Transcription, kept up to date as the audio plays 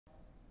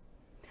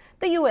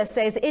The U.S.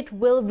 says it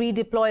will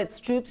redeploy its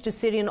troops to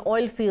Syrian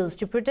oil fields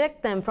to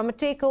protect them from a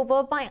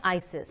takeover by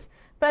ISIS.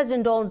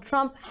 President Donald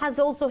Trump has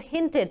also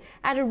hinted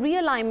at a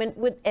realignment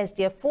with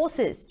SDF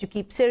forces to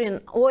keep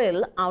Syrian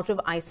oil out of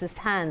ISIS'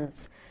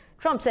 hands.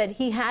 Trump said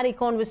he had a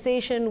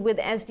conversation with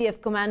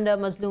SDF commander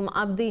Mazloum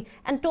Abdi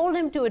and told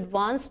him to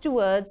advance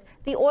towards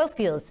the oil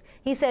fields.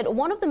 He said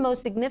one of the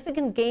most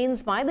significant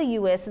gains by the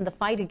U.S. in the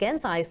fight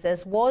against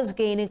ISIS was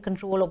gaining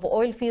control of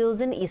oil fields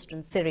in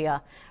eastern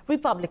Syria.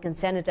 Republican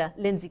Senator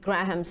Lindsey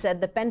Graham said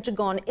the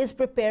Pentagon is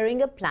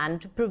preparing a plan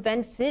to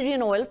prevent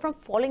Syrian oil from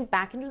falling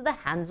back into the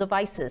hands of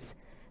ISIS.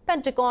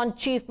 Pentagon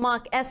Chief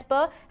Mark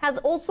Esper has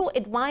also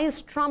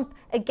advised Trump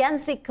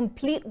against a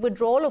complete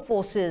withdrawal of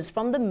forces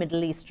from the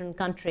Middle Eastern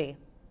country.